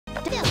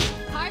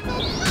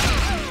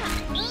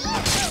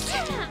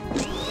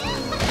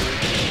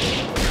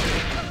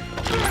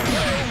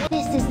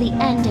the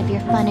end of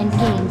your fun and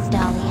games,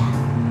 Dahlia.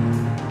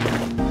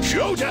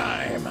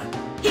 Showtime!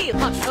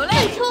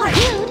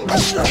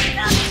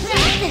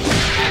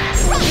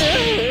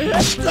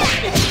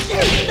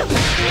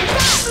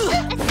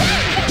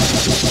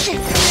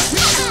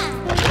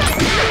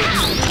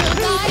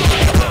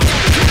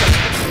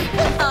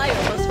 I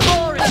was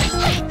boring.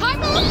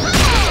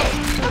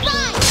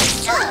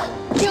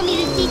 You'll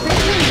need a secret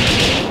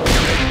key.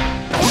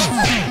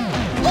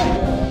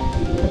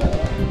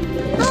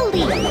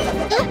 Holy!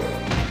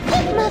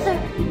 Mother!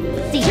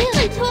 See you!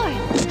 Torn!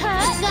 Go!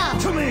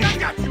 To me! I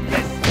got you,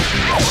 miss!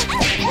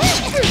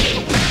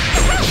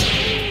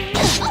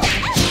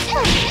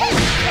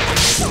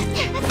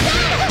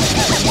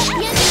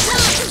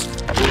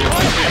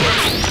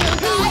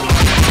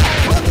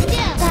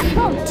 That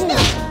won't do!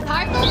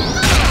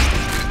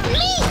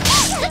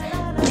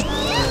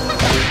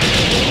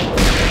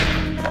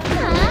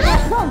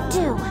 That won't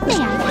do! May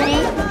I get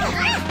in?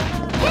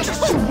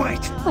 Just you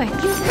wait!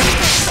 Work you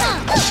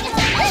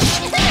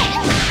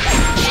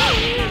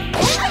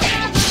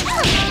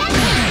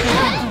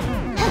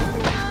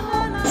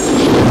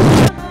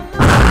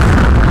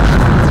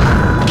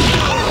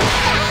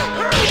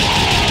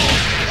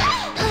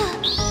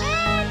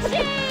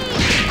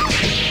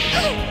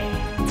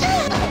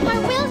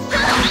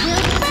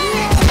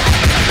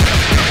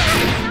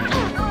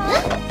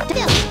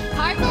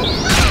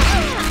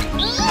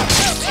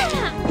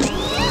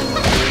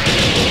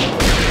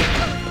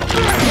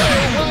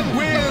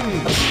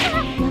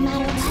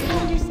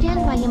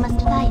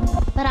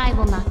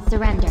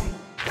surrender.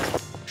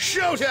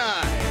 Showtime!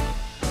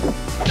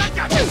 I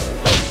got you!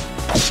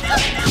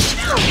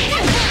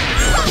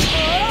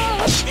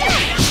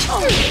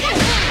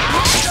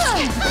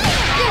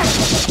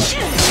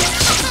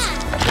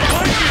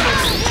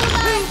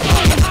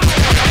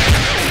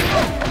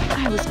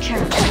 I was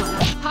careful.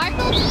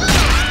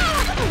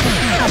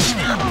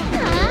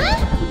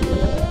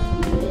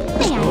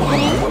 May I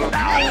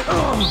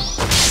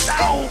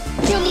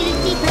You'll need a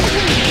deeper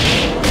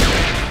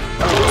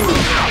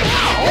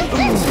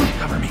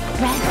Cover me.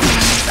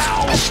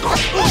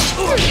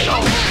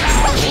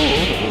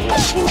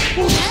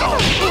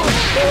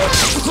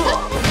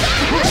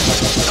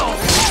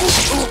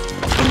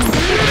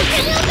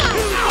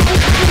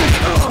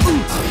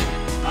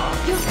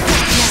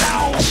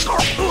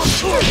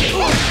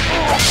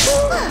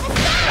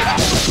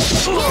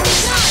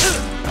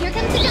 Here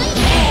comes the giant.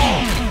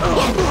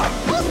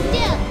 Hold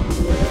still.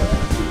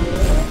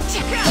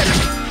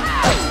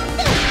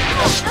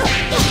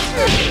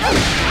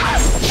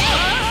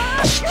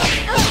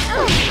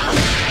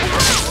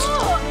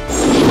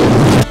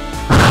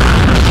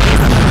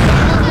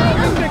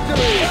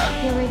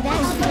 Your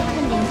revenge will be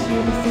attending to you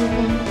this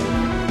evening.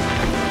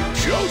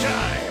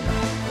 Showtime!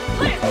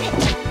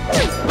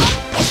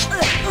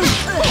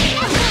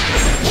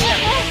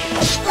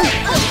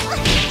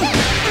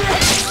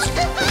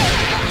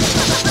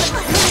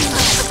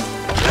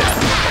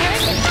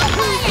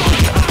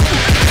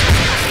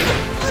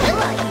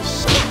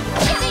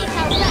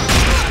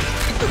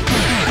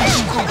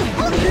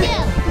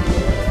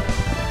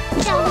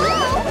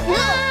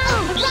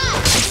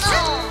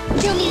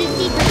 You'll need a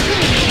deeper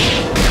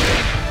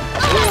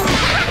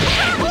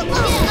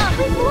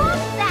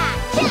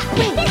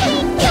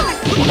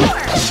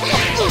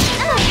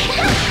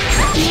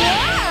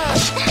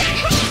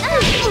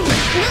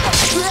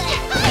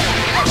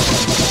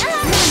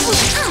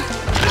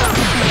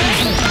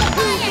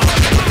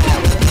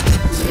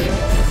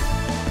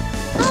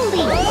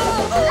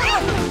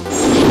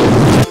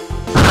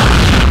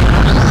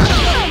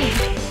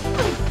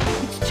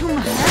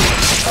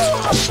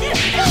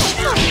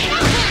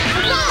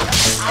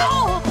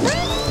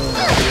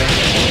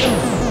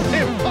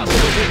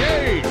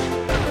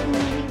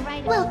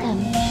Welcome.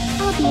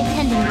 I'll be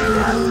attending to you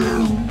this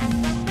evening.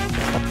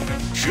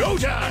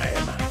 Showtime!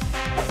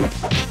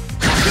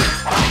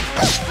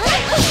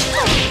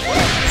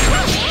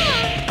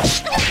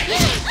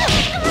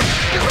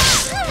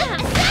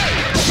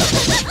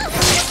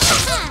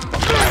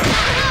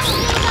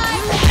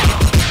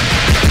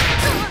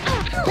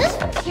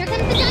 Here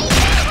comes the giant.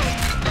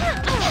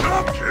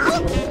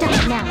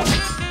 Stop now.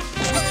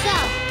 Let's go.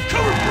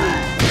 Cover me!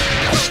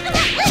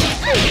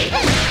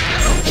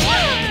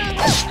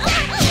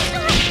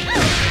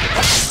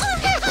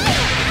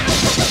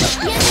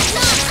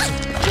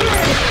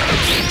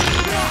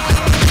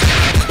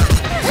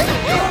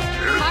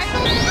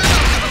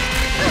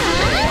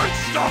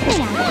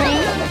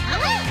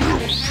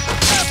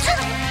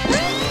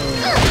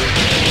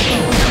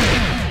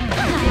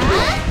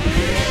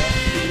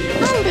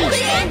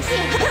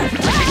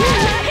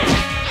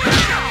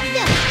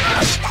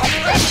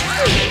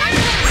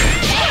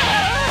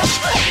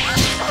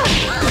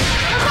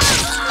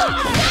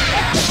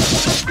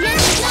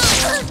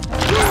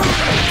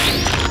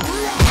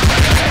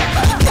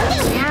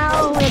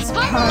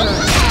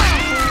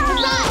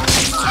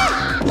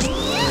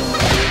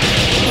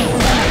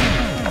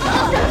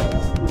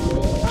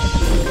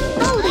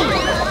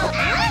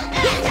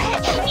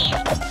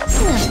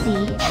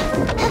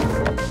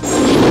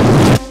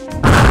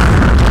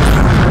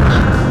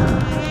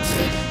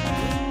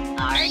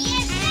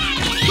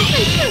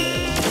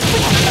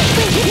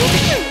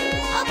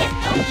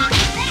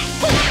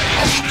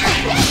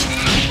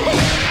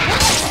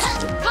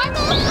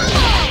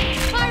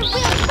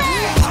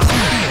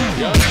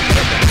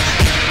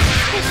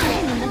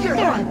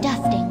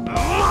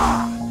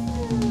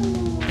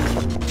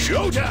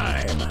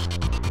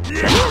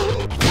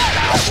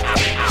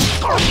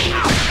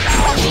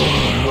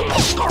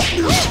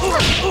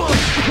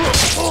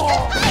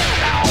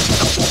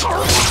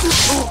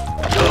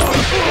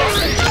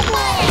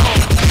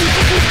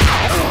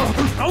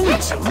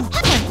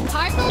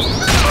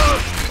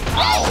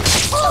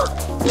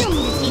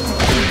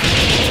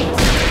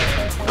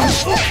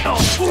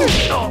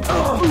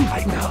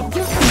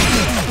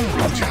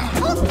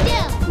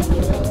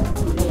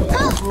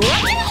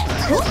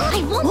 I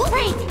won't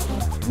break!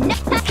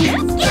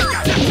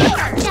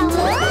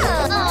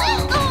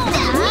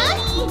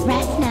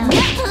 Rest now.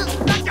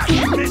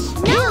 You're not in?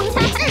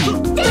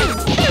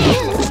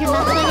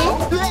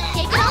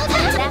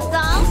 That's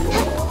all?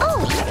 Oh!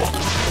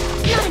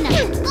 Not enough.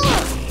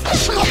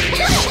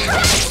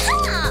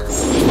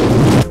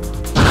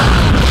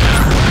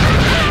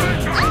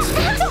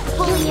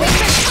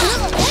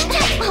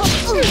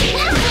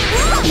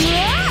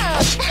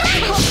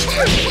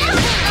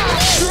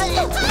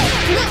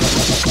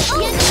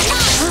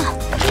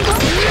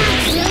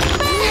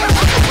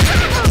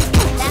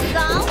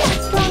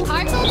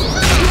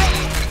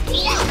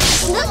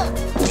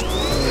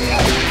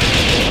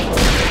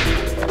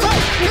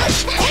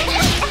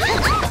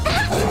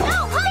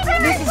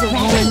 This is a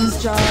woman's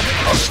job.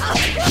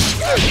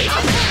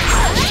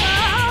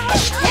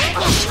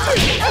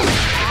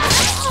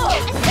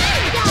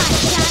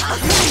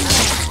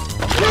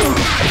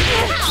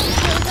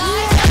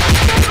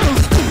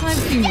 I've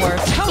seen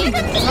worse. How are you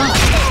gonna run?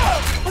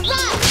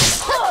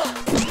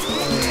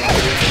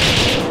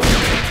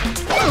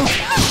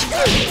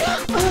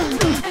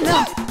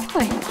 Enough!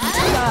 Wait,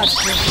 God's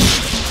sake.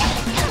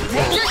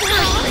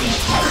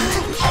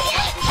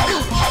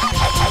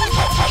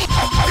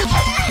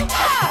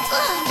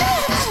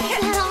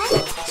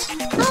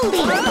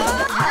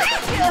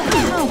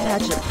 I'll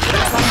patch it.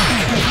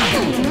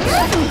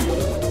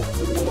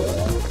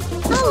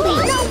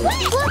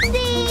 What's this?